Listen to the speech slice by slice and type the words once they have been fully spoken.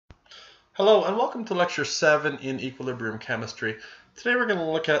Hello and welcome to Lecture 7 in Equilibrium Chemistry. Today we're going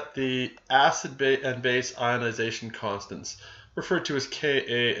to look at the acid and base ionization constants, referred to as Ka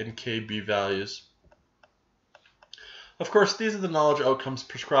and Kb values. Of course, these are the knowledge outcomes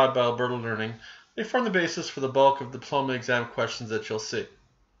prescribed by Alberta Learning. They form the basis for the bulk of diploma exam questions that you'll see.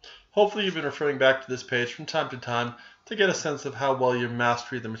 Hopefully you've been referring back to this page from time to time to get a sense of how well your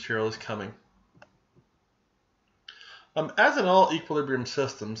mastery of the material is coming. As in all equilibrium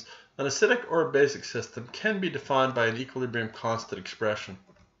systems, an acidic or a basic system can be defined by an equilibrium constant expression.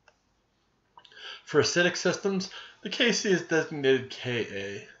 For acidic systems, the Kc is designated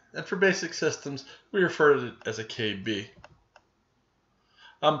Ka, and for basic systems, we refer to it as a Kb.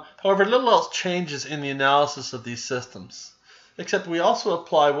 However, little else changes in the analysis of these systems, except we also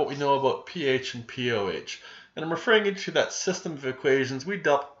apply what we know about pH and pOH, and I'm referring you to that system of equations we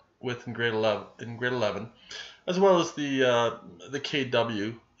dealt with in grade 11, as well as the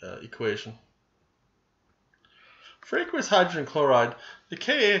Kw equation. For aqueous hydrogen chloride, the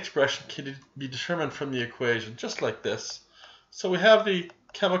Ka expression can be determined from the equation, just like this. So we have the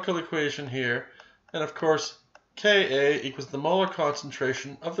chemical equation here, and of course Ka equals the molar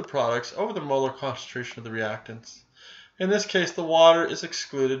concentration of the products over the molar concentration of the reactants. In this case, the water is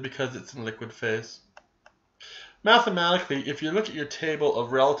excluded because it's in liquid phase. Mathematically, if you look at your table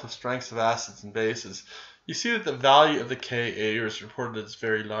of relative strengths of acids and bases, you see that the value of the Ka is reported as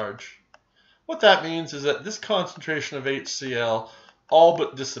very large. What that means is that this concentration of HCl all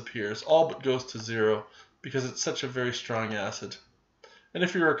but disappears, all but goes to zero, because it's such a very strong acid. And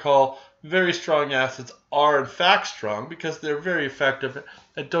if you recall, very strong acids are in fact strong because they're very effective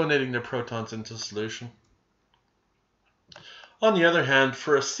at donating their protons into solution. On the other hand,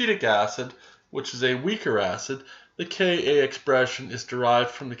 for acetic acid, which is a weaker acid, the Ka expression is derived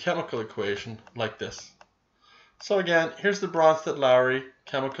from the chemical equation like this. So again, here's the Bronsted-Lowry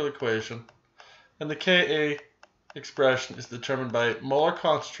chemical equation, and the Ka expression is determined by molar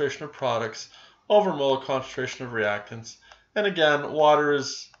concentration of products over molar concentration of reactants. And again, water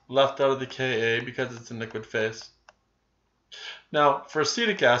is left out of the Ka because it's in liquid phase. Now, for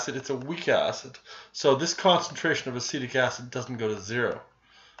acetic acid, it's a weak acid, so this concentration of acetic acid doesn't go to zero.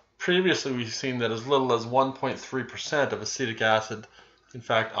 Previously, we've seen that as little as 1.3% of acetic acid, in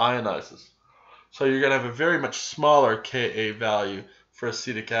fact, ionizes. So you're going to have a very much smaller Ka value for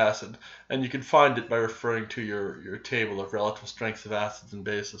acetic acid, and you can find it by referring to your table of relative strengths of acids and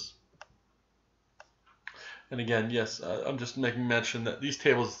bases. And again, yes, I'm just making mention that these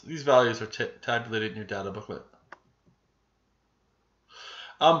values are tabulated in your data booklet.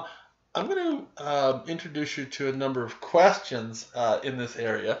 I'm going to introduce you to a number of questions in this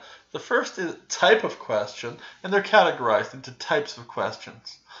area. The first is type of question, and they're categorized into types of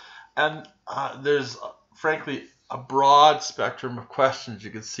questions. And there's, frankly, a broad spectrum of questions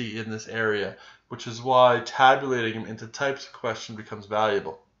you can see in this area, which is why tabulating them into types of question becomes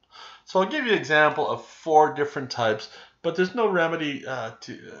valuable. So I'll give you an example of 4 different types, but there's no remedy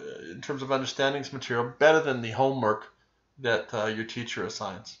in terms of understanding this material better than the homework that your teacher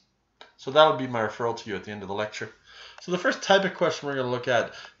assigns. So that'll be my referral to you at the end of the lecture. So the first type of question we're going to look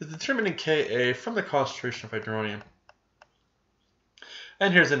at is determining Ka from the concentration of hydronium.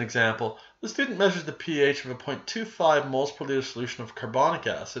 And here's an example. The student measures the pH of a 0.25 moles per liter solution of carbonic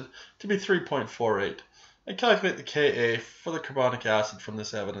acid to be 3.48 and calculate the Ka for the carbonic acid from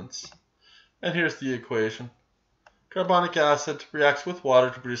this evidence. And here's the equation. Carbonic acid reacts with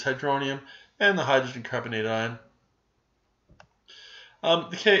water to produce hydronium and the hydrogen carbonate ion.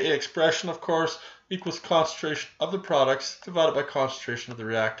 The Ka expression, of course, equals concentration of the products divided by concentration of the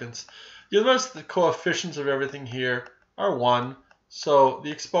reactants. You'll notice the coefficients of everything here are 1. So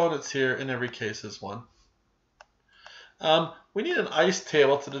the exponents here in every case is 1. We need an ice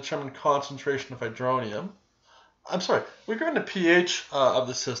table to determine concentration of hydronium. We're given the pH of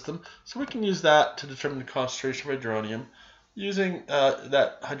the system, so we can use that to determine the concentration of hydronium using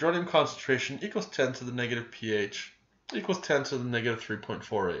that hydronium concentration equals 10 to the negative pH equals 10 to the negative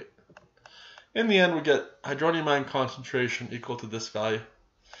 3.48. In the end, we get hydronium ion concentration equal to this value.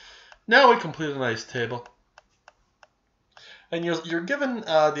 Now we complete an ice table. And you're given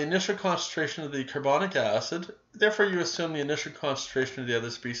the initial concentration of the carbonic acid, therefore you assume the initial concentration of the other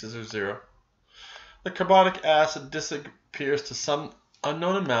species are 0. The carbonic acid disappears to some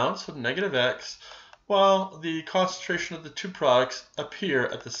unknown amount, so negative x, while the concentration of the 2 products appear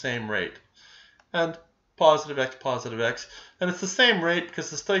at the same rate. And positive x, and it's the same rate because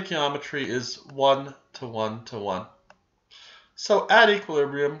the stoichiometry is 1 to 1 to 1. So at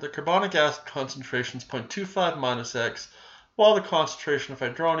equilibrium, the carbonic acid concentration is 0.25 minus x, while the concentration of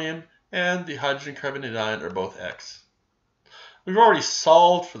hydronium and the hydrogen carbonate ion are both x. we've already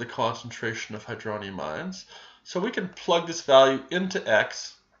solved for the concentration of hydronium ions, so we can plug this value into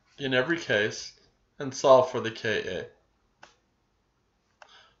X in every case and solve for the Ka.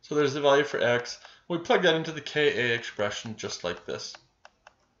 So there's the value for X. We plug that into the Ka expression just like this.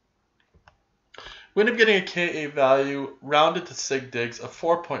 We end up getting a Ka value rounded to sig digs of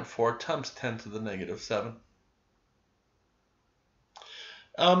 4.4 times 10 to the negative 7.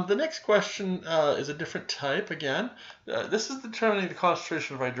 The next question is a different type again. This is determining the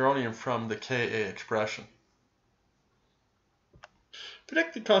concentration of hydronium from the Ka expression.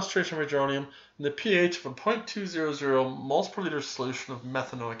 Predict the concentration of hydronium in the pH of a 0.200 moles per liter solution of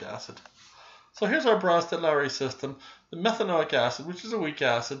methanoic acid. So here's our Bronsted-Lowry system. The methanoic acid, which is a weak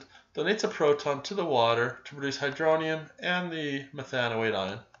acid, donates a proton to the water to produce hydronium and the methanoate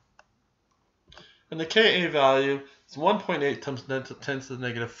ion. And the Ka value is 1.8 times 10 to the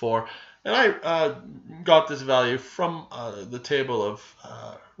negative 4. And I got this value from the table of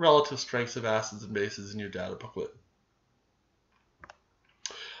relative strengths of acids and bases in your data booklet.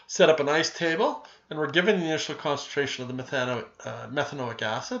 Set up a nice table, and we're given the initial concentration of the methanoic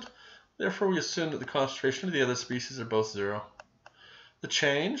acid. Therefore, we assume that the concentration of the other species are both 0. The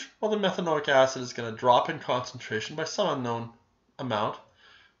change, well, the methanoic acid is going to drop in concentration by some unknown amount.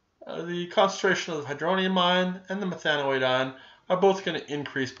 The concentration of the hydronium ion and the methanoate ion are both going to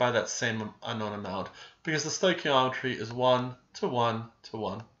increase by that same unknown amount because the stoichiometry is 1 to 1 to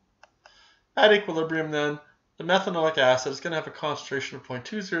 1. At equilibrium then, the methanoic acid is going to have a concentration of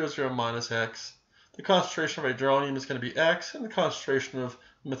 0.200 minus X. The concentration of hydronium is going to be X, and the concentration of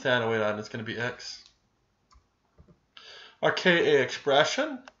methanoate ion is going to be X. Our Ka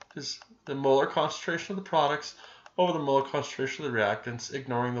expression is the molar concentration of the products over the molar concentration of the reactants,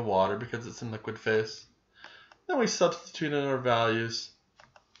 ignoring the water because it's in liquid phase. Then we substitute in our values.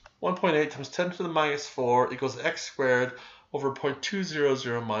 1.8 times 10 to the minus 4 equals X squared over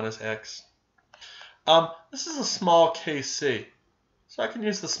 0.200 minus X. This is a small Kc, so I can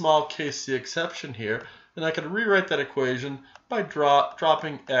use the small Kc exception here, and I can rewrite that equation by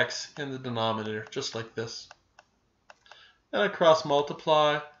dropping X in the denominator, just like this. And I cross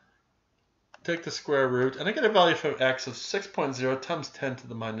multiply, take the square root, and I get a value for X of 6.0 times 10 to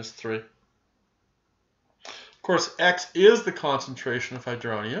the minus 3. Of course, X is the concentration of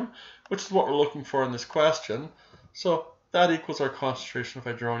hydronium, which is what we're looking for in this question, so that equals our concentration of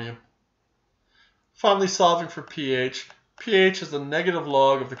hydronium. Finally, solving for pH. pH is the negative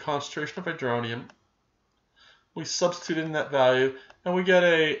log of the concentration of hydronium. We substitute in that value, and we get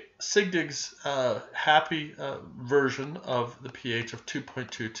a Sigdig's happy version of the pH of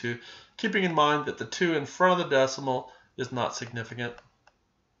 2.22, keeping in mind that the 2 in front of the decimal is not significant.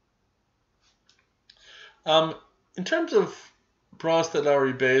 In terms of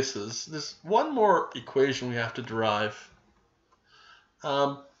Bronsted-Lowry bases, there's one more equation we have to derive.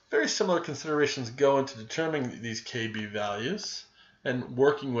 Very similar considerations go into determining these Kb values and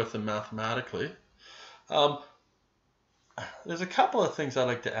working with them mathematically. There's a couple of things I'd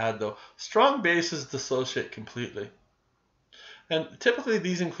like to add though. Strong bases dissociate completely. And typically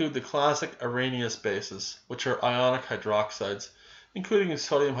these include the classic Arrhenius bases, which are ionic hydroxides, including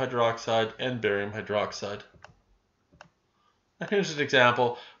sodium hydroxide and barium hydroxide. And here's an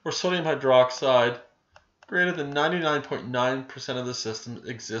example where sodium hydroxide greater than 99.9% of the system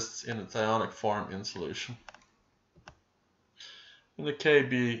exists in its ionic form in solution. And the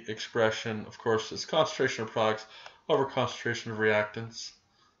Kb expression, of course, is concentration of products over concentration of reactants.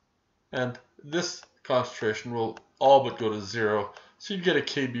 And this concentration will all but go to 0. So you get a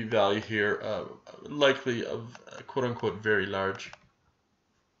Kb value here, likely of quote-unquote very large.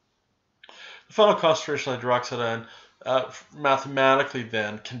 The final concentration of hydroxide ion mathematically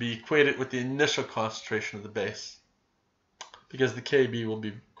then can be equated with the initial concentration of the base because the Kb will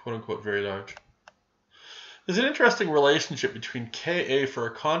be quote-unquote very large. There's an interesting relationship between Ka for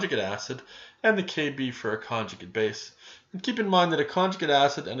a conjugate acid and the Kb for a conjugate base. And keep in mind that a conjugate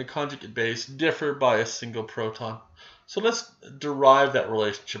acid and a conjugate base differ by a single proton. So let's derive that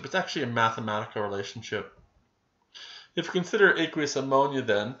relationship. It's actually a mathematical relationship. If we consider aqueous ammonia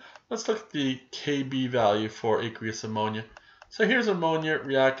then, let's look at the Kb value for aqueous ammonia. So here's ammonia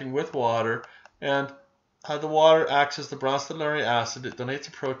reacting with water, and the water acts as the Bronsted-Lowry acid. It donates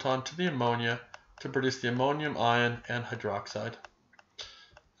a proton to the ammonia to produce the ammonium ion and hydroxide.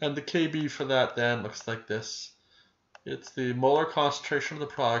 And the Kb for that then looks like this. It's the molar concentration of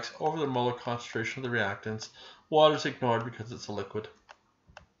the products over the molar concentration of the reactants. Water is ignored because it's a liquid.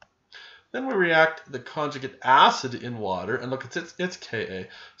 Then we react the conjugate acid in water and look at its Ka.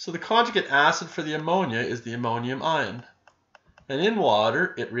 So the conjugate acid for the ammonia is the ammonium ion. And in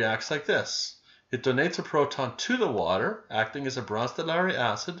water, it reacts like this. It donates a proton to the water, acting as a Bronsted-Lowry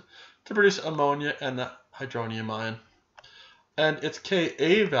acid, to produce ammonia and the hydronium ion. And its Ka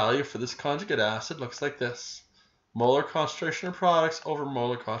value for this conjugate acid looks like this. Molar concentration of products over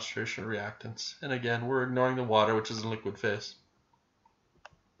molar concentration of reactants. And again, we're ignoring the water, which is in liquid phase.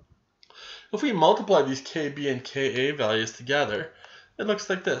 If we multiply these Kb and Ka values together, it looks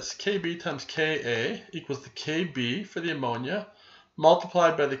like this. Kb times Ka equals the Kb for the ammonia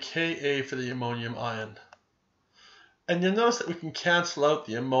multiplied by the Ka for the ammonium ion. And you'll notice that we can cancel out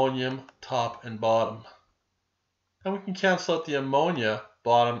the ammonium top and bottom. And we can cancel out the ammonia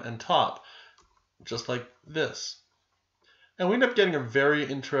bottom and top, just like this. And we end up getting a very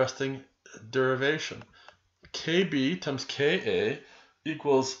interesting derivation. Kb times Ka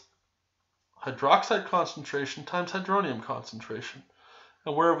equals hydroxide concentration times hydronium concentration.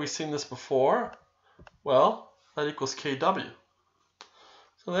 And where have we seen this before? Well, that equals Kw.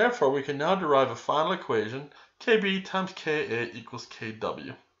 So therefore, we can now derive a final equation, Kb times Ka equals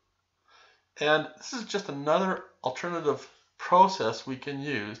Kw. And this is just another alternative process we can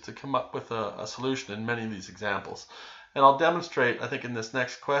use to come up with a solution in many of these examples. And I'll demonstrate, I think, in this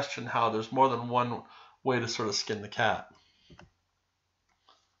next question how there's more than one way to sort of skin the cat.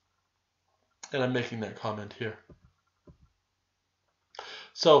 And I'm making that comment here.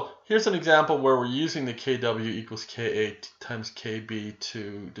 So here's an example where we're using the Kw equals Ka times Kb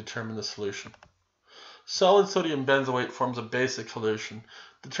to determine the solution. Solid sodium benzoate forms a basic solution.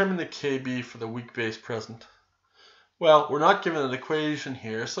 Determine the Kb for the weak base present. Well, we're not given an equation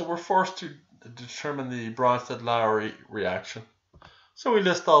here, so we're forced to determine the Bronsted-Lowry reaction. So we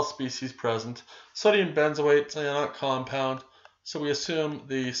list all species present. Sodium benzoate is an ionic compound, so we assume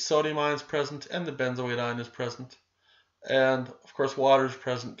the sodium ion is present and the benzoate ion is present. And of course water is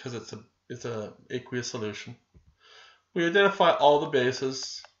present because it's a aqueous solution. We identify all the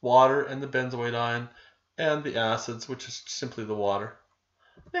bases, water and the benzoate ion, and the acids, which is simply the water.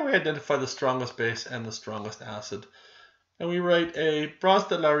 Then we identify the strongest base and the strongest acid. And we write a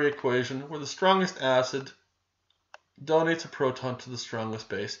Bronsted-Lowry equation where the strongest acid donates a proton to the strongest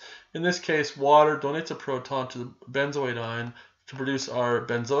base. In this case, water donates a proton to the benzoate ion to produce our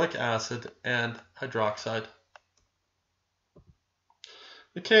benzoic acid and hydroxide.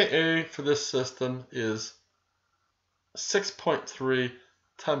 The Ka for this system is 6.3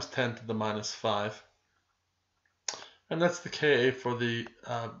 times 10 to the minus 5. And that's the Ka for the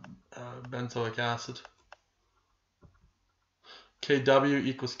benzoic acid. Kw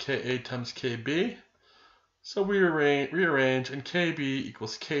equals Ka times Kb. So we rearrange, and Kb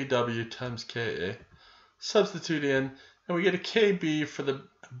equals Kw times Ka. Substitute in, and we get a Kb for the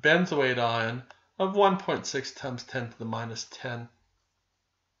benzoate ion of 1.6 times 10 to the minus 10.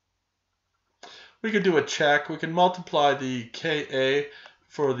 We could do a check. We can multiply the Ka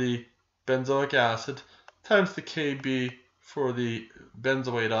for the benzoic acid times the Kb for the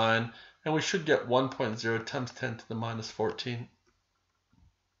benzoate ion, and we should get 1.0 times 10 to the minus 14.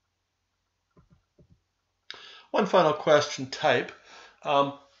 One final question type,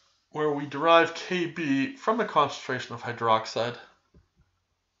 where we derive Kb from the concentration of hydroxide.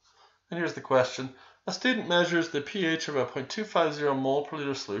 And here's the question. A student measures the pH of a 0.250 mole per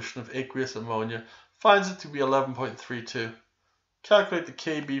liter solution of aqueous ammonia, finds it to be 11.32. Calculate the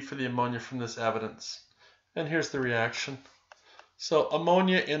Kb for the ammonia from this evidence. And here's the reaction. So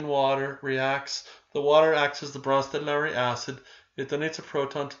ammonia in water reacts. The water acts as the Bronsted-Lowry acid. It donates a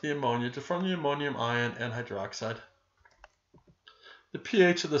proton to the ammonia to form the ammonium ion and hydroxide. The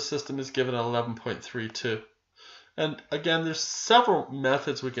pH of the system is given at 11.32. And again, there's several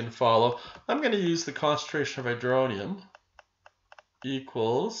methods we can follow. I'm going to use the concentration of hydronium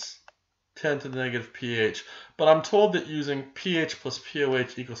equals 10 to the negative pH. But I'm told that using pH plus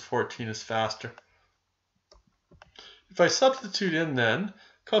pOH equals 14 is faster. If I substitute in then,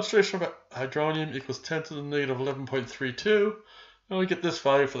 concentration of hydronium equals 10 to the negative 11.32, and we get this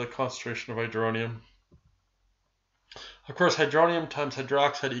value for the concentration of hydronium. Of course, hydronium times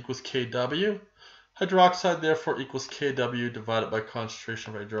hydroxide equals Kw. Hydroxide therefore equals Kw divided by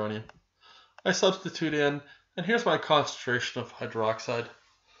concentration of hydronium. I substitute in, and here's my concentration of hydroxide.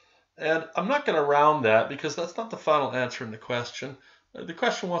 And I'm not going to round that because that's not the final answer in the question. The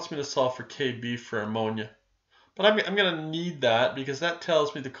question wants me to solve for Kb for ammonia. But I'm going to need that because that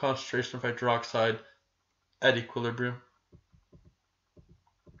tells me the concentration of hydroxide at equilibrium.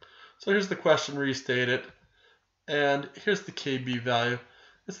 So here's the question restated, and here's the Kb value.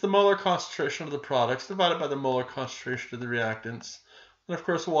 It's the molar concentration of the products divided by the molar concentration of the reactants. And of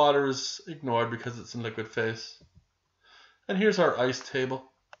course water is ignored because it's in liquid phase. And here's our ice table.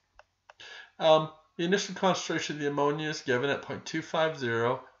 The initial concentration of the ammonia is given at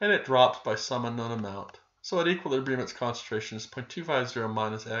 0.250, and it drops by some unknown amount. So at equilibrium, its concentration is 0.250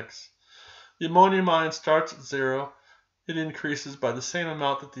 minus X. The ammonium ion starts at 0. It increases by the same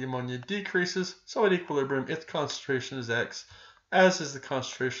amount that the ammonia decreases. So at equilibrium, its concentration is X, as is the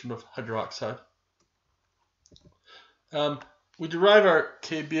concentration of hydroxide. We derive our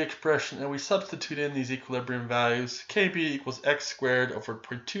Kb expression and we substitute in these equilibrium values. Kb equals X squared over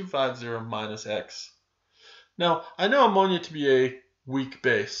 0.250 minus X. Now, I know ammonia to be a weak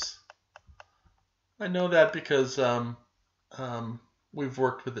base. I know that because we've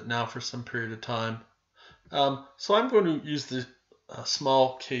worked with it now for some period of time. So I'm going to use the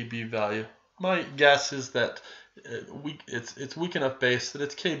small Kb value. My guess is that it's weak enough base that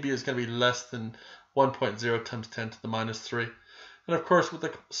its Kb is going to be less than 1.0 times 10 to the minus 3. And of course, with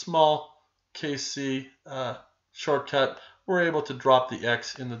a small Kc shortcut, we're able to drop the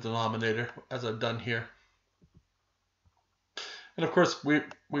X in the denominator, as I've done here. And of course, we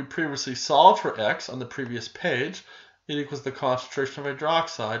previously solved for X on the previous page. It equals the concentration of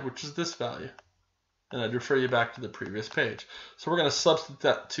hydroxide, which is this value. And I'd refer you back to the previous page. So we're going to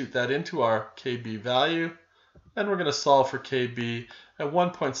substitute that into our Kb value, and we're going to solve for Kb at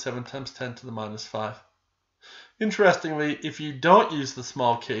 1.7 times 10 to the minus 5. Interestingly, if you don't use the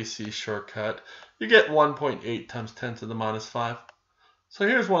small Kc shortcut, you get 1.8 times 10 to the minus 5. So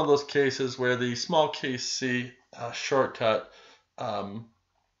here's one of those cases where the small Kc shortcut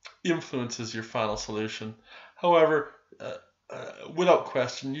influences your final solution. However, without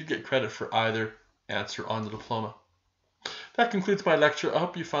question, you get credit for either answer on the diploma. That concludes my lecture. I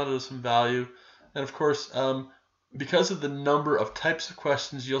hope you found it of some value. And of course, because of the number of types of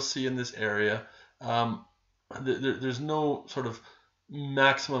questions you'll see in this area, there's no sort of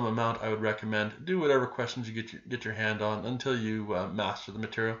maximum amount I would recommend. Do whatever questions you get your hand on until you master the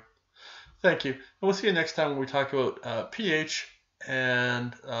material. Thank you. And we'll see you next time when we talk about pH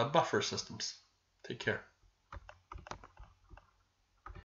and buffer systems. Take care.